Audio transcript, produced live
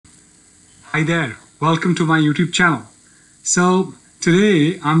Hi there, welcome to my YouTube channel. So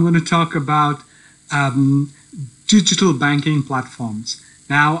today I'm going to talk about um, digital banking platforms.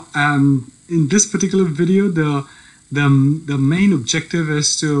 Now, in this particular video, the main objective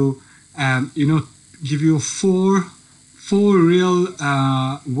is to give you four real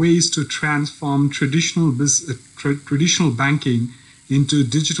ways to transform traditional banking into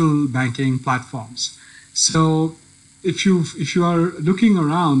digital banking platforms. So if you are looking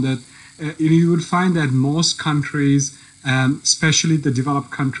around, that you would find that most countries, especially the developed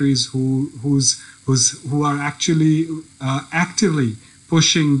countries, who are actually actively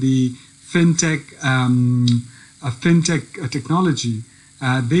pushing the fintech technology,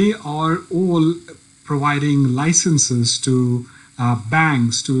 they are all providing licenses to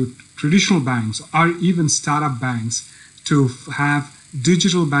banks, to traditional banks, or even startup banks, to have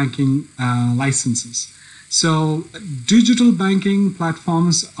digital banking licenses. So digital banking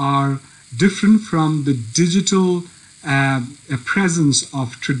platforms are different from the digital presence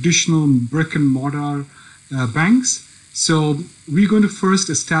of traditional brick and mortar banks. So we're going to first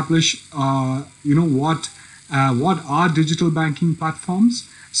establish, what are digital banking platforms.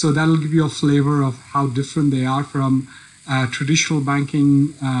 So that'll give you a flavor of how different they are from traditional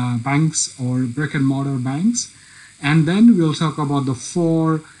banking banks or brick and mortar banks. And then we'll talk about the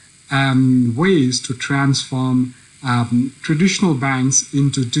four ways to transform traditional banks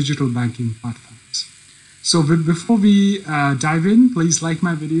into digital banking platforms. So before we dive in, please like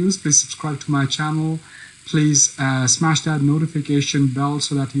my videos, please subscribe to my channel, please smash that notification bell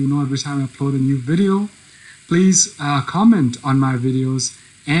so that you know every time I upload a new video. Please comment on my videos,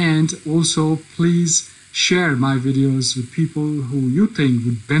 and also please share my videos with people who you think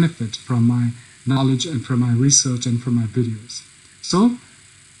would benefit from my knowledge and from my research and from my videos. So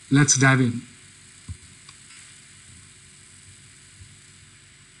let's dive in.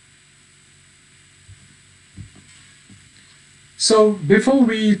 So before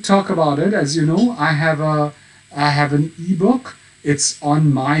we talk about it, as you know, I have an ebook. It's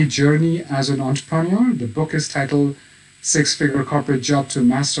on my journey as an entrepreneur. The book is titled Six-Figure Corporate Job to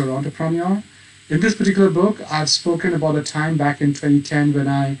Master Entrepreneur. In this particular book, I've spoken about a time back in 2010 when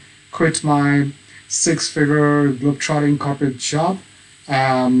I quit my six-figure globetrotting corporate job,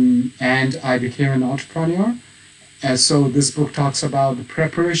 and I became an entrepreneur. So this book talks about the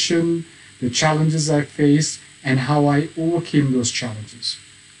preparation, the challenges I faced, and how I overcame those challenges.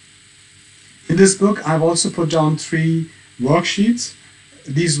 In this book, I've also put down 3 worksheets.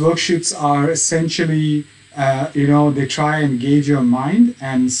 These worksheets are essentially, they try and gauge your mind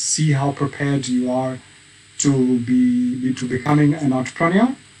and see how prepared you are to becoming an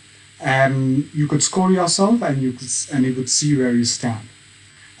entrepreneur. And you could score yourself, and you would see where you stand.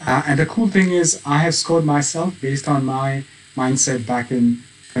 And the cool thing is, I have scored myself based on my mindset back in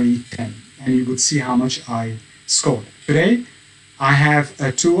 2010, and you would see how much I scored. Today, I have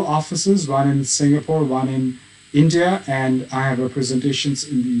 2 offices, one in Singapore, one in India, and I have representations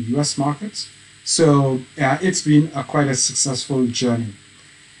in the US markets. So it's been quite a successful journey.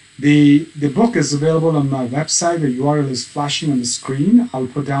 The book is available on my website. The URL is flashing on the screen. I'll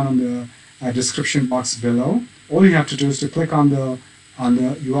put down on the description box below. All you have to do is to click on the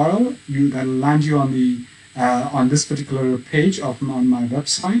URL. That'll land you on this particular page on my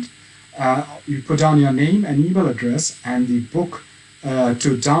website. You put down your name and email address, and the book the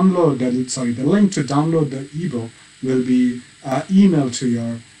link to download the ebook will be emailed to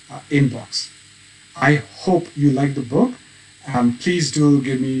your inbox. I hope you like the book. Please do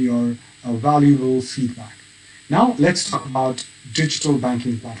give me your valuable feedback. Now let's talk about digital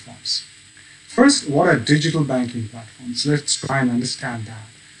banking platforms. First, what are digital banking platforms? Let's try and understand that.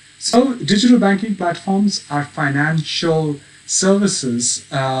 So digital banking platforms are financial services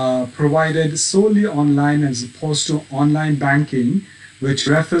provided solely online as opposed to online banking, which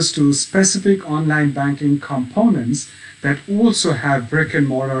refers to specific online banking components that also have brick and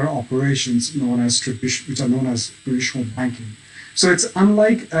mortar operations which are known as traditional banking. So it's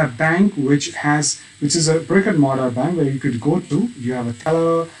unlike a bank which is a brick and mortar bank where you could go to, you have a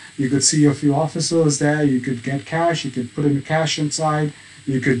teller, you could see a few officers there, you could get cash, you could put in cash inside,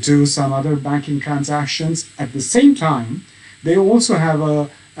 you could do some other banking transactions. At the same time, they also have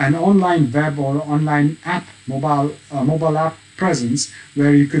an online web or online app, mobile app presence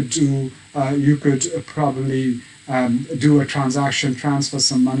where you could probably do a transaction, transfer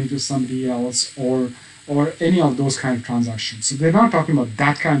some money to somebody else, or any of those kind of transactions. So they're not talking about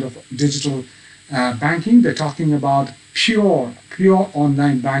that kind of digital banking. They're talking about pure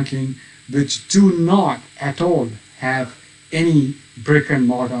online banking, which do not at all have any brick and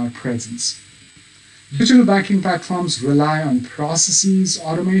mortar presence. Digital banking platforms rely on process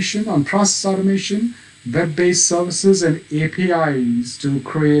automation, web-based services, and APIs to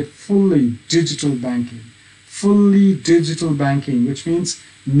create fully digital banking. Fully digital banking, which means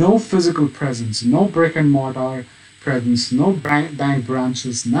no physical presence, no brick and mortar presence, no bank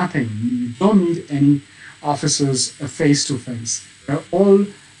branches, nothing. You don't need any offices face to face. They're all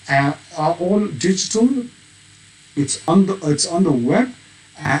are all digital. It's on the web,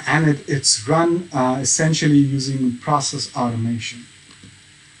 and it's run essentially using process automation.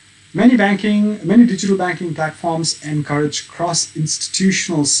 Many digital banking platforms encourage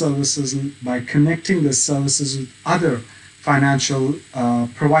cross-institutional services by connecting the services with other financial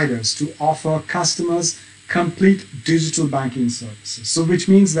providers to offer customers complete digital banking services. So, which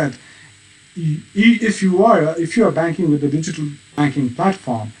means that if you are banking with a digital banking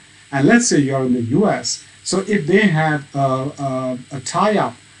platform, and let's say you're in the U.S., so if they have a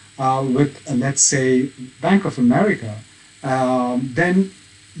tie-up with, let's say, Bank of America, then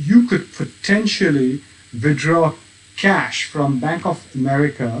you could potentially withdraw cash from Bank of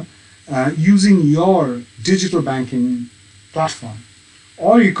America using your digital banking platform.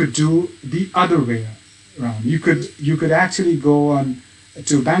 Or you could do the other way around. You could actually go on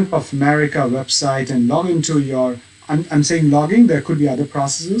to Bank of America website and log into your, I'm saying logging, there could be other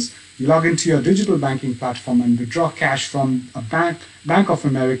processes. You log into your digital banking platform and withdraw cash from a Bank of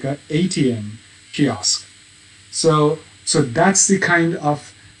America ATM kiosk. So that's the kind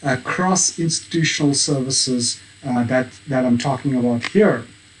of cross-institutional services that I'm talking about here.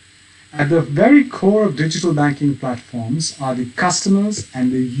 At the very core of digital banking platforms are the customers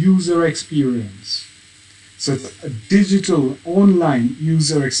and the user experience. So it's a digital online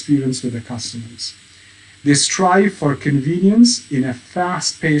user experience with the customers. They strive for convenience in a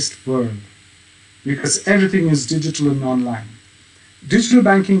fast-paced world because everything is digital and online. Digital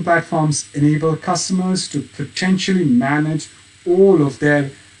banking platforms enable customers to potentially manage all of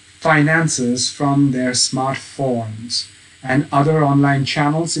their finances from their smartphones and other online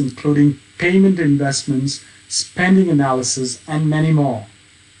channels, including payment investments, spending analysis, and many more.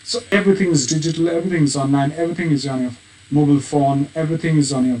 So everything is digital, everything is online, everything is on your mobile phone, everything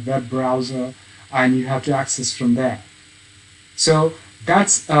is on your web browser, and you have to access from there. So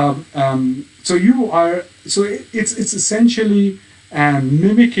that's it's essentially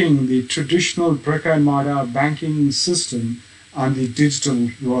mimicking the traditional brick and mortar banking system on the digital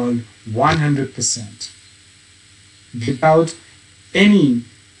world 100% without any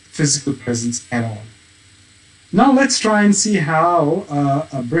physical presence at all. Now let's try and see how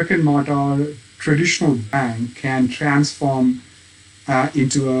a brick and mortar traditional bank can transform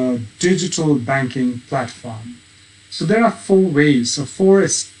into a digital banking platform. So there are four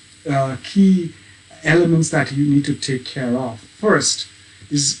key elements that you need to take care of. First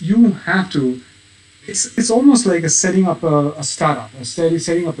is you have to, it's almost like setting up a startup,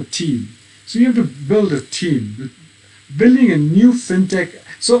 setting up a team. So you have to build a team, building a new fintech.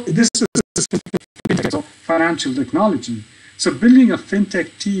 So this is fintech, financial technology. So building a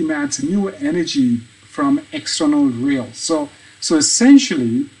fintech team adds new energy from external real. So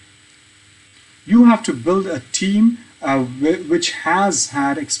essentially, you have to build a team which has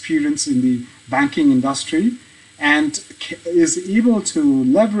had experience in the banking industry and is able to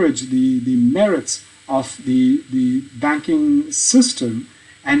leverage the merits of the banking system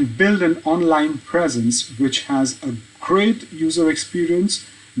and build an online presence which has a great user experience.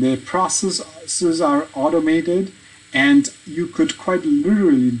 The processes are automated, and you could quite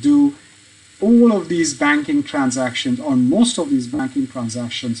literally do all of these banking transactions, or most of these banking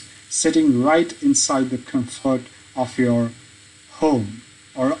transactions, sitting right inside the comfort of your home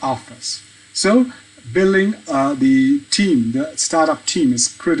or office. So building the team, the startup team, is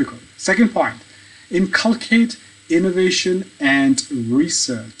critical. Second point, inculcate innovation and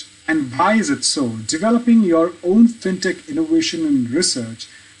research. And why is it so? Developing your own fintech innovation and research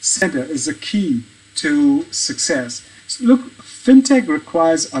center is the key to success. So look, fintech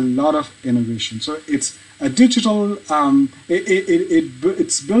requires a lot of innovation. So it's a digital,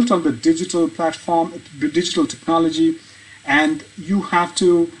 it's built on the digital platform, digital technology, and you have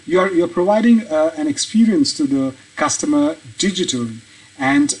to, you're providing an experience to the customer digitally,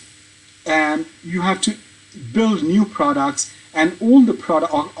 and you have to build new products, and all the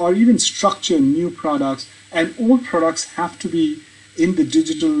product, or even structure new products, and all products have to be in the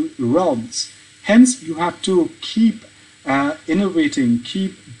digital realms. Hence, you have to keep innovating,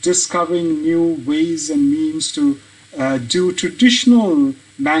 keep discovering new ways and means to do traditional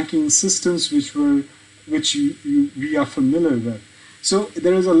banking systems which we are familiar with. So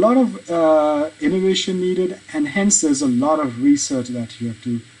there is a lot of innovation needed, and hence there's a lot of research that you have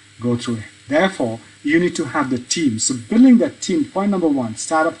to go through. Therefore, you need to have the team. So building that team, point number one,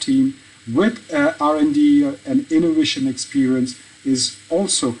 startup team with R&D and innovation experience is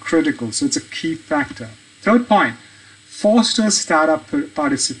also critical. So it's a key factor. Third point, foster startup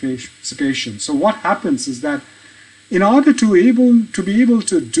participation. So what happens is that in order to be able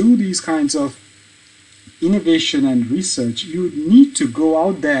to do these kinds of innovation and research, you need to go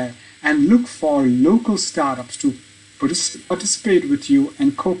out there and look for local startups to participate with you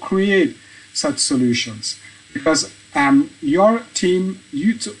and co-create such solutions. Because your team,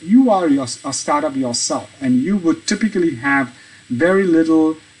 you are a startup yourself, and you would typically have very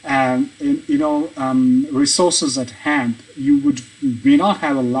little resources at hand. You may not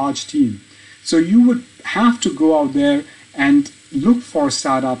have a large team. So you would have to go out there and look for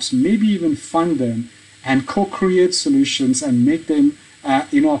startups, maybe even fund them, and co-create solutions and make them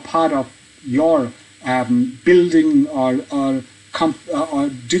a part of your building or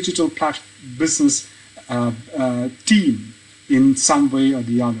digital business team in some way or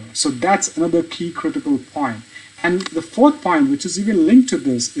the other. So that's another key critical point. And the fourth point, which is even linked to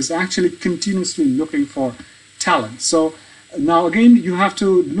this, is actually continuously looking for talent. So now again, you have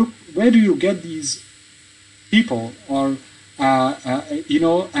to look, where do you get these people or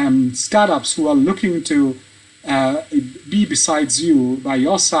startups who are looking to be besides you, by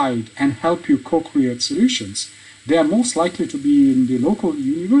your side, and help you co-create solutions? They are most likely to be in the local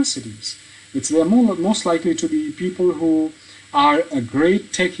universities. They're most likely to be people who are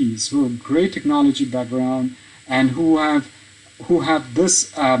great techies, who have great technology background, and who have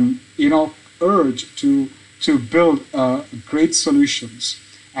this urge to build great solutions,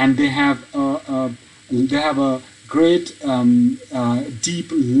 and they have a great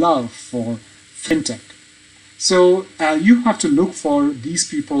deep love for fintech. So you have to look for these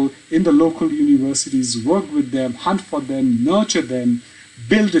people in the local universities, work with them, hunt for them, nurture them,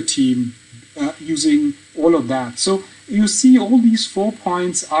 build a team using all of that. So you see, all these 4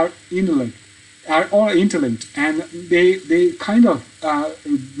 points are all interlinked, and they kind of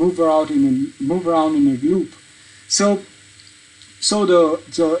move around in a loop. So the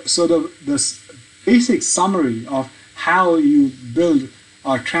basic summary of how you build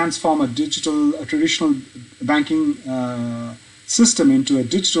or transform a traditional banking system into a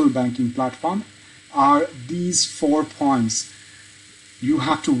digital banking platform are these 4 points. You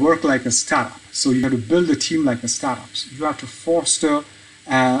have to work like a startup. So you have to build a team like a startup. So you have to foster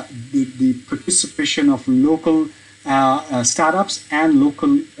the participation of local startups and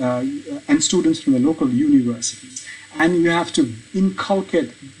local and students from the local universities. And you have to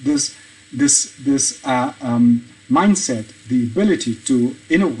inculcate this mindset, the ability to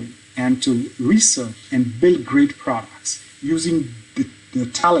innovate and to research and build great products using the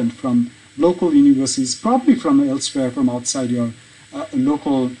talent from local universities, probably from elsewhere, from outside your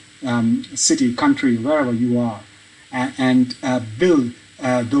local city, country, wherever you are, and build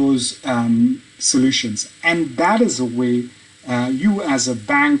those solutions. And that is a way you as a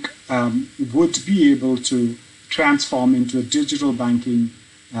bank would be able to transform into a digital banking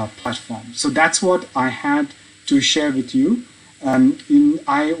platform. So that's what I had to share with you.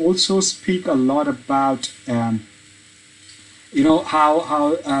 I also speak a lot about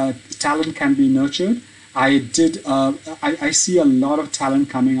how talent can be nurtured. I see a lot of talent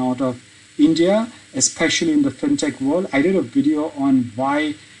coming out of India, especially in the fintech world. I did a video on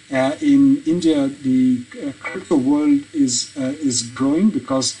why in India the crypto world is growing,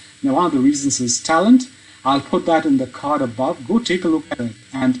 because one of the reasons is talent. I'll put that in the card above. Go take a look at it,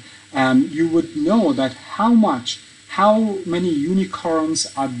 and you would know that how many unicorns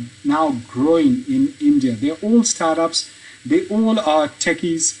are now growing in India. They're all startups. They all are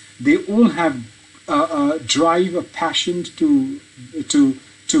techies. They all have a drive, a passion to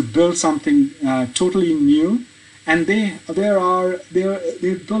build something totally new, and they've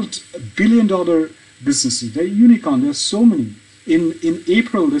built billion-dollar businesses. They're unicorn. There's so many. In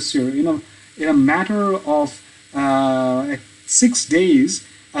April this year, in a matter of 6 days,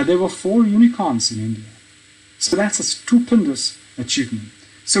 there were 4 unicorns in India. So that's a stupendous achievement.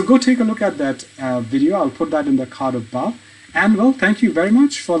 So go take a look at that video. I'll put that in the card above. And well, thank you very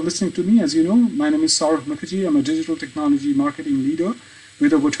much for listening to me. As you know, my name is Saurav Mukherjee. I'm a digital technology marketing leader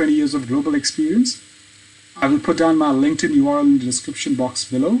with over 20 years of global experience. I will put down my LinkedIn URL in the description box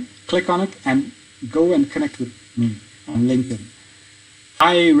below. Click on it and go and connect with me on LinkedIn.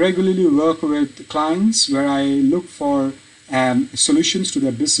 I regularly work with clients where I look for solutions to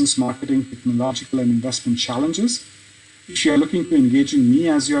their business, marketing, technological, and investment challenges. If you are looking to engage in me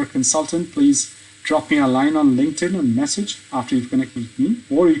as your consultant, please drop me a line on LinkedIn and message after you've connected with me,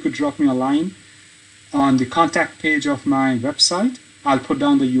 or you could drop me a line on the contact page of my website, I'll put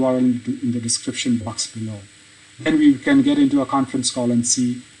down the URL in the description box below. Then we can get into a conference call and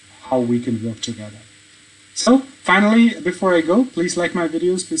see how we can work together. So finally, before I go, please like my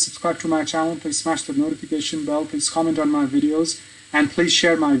videos, please subscribe to my channel, please smash the notification bell, please comment on my videos, and please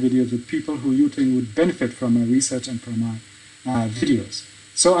share my videos with people who you think would benefit from my research and from my videos.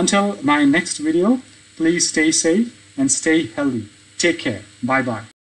 So until my next video, please stay safe and stay healthy. Take care. Bye-bye.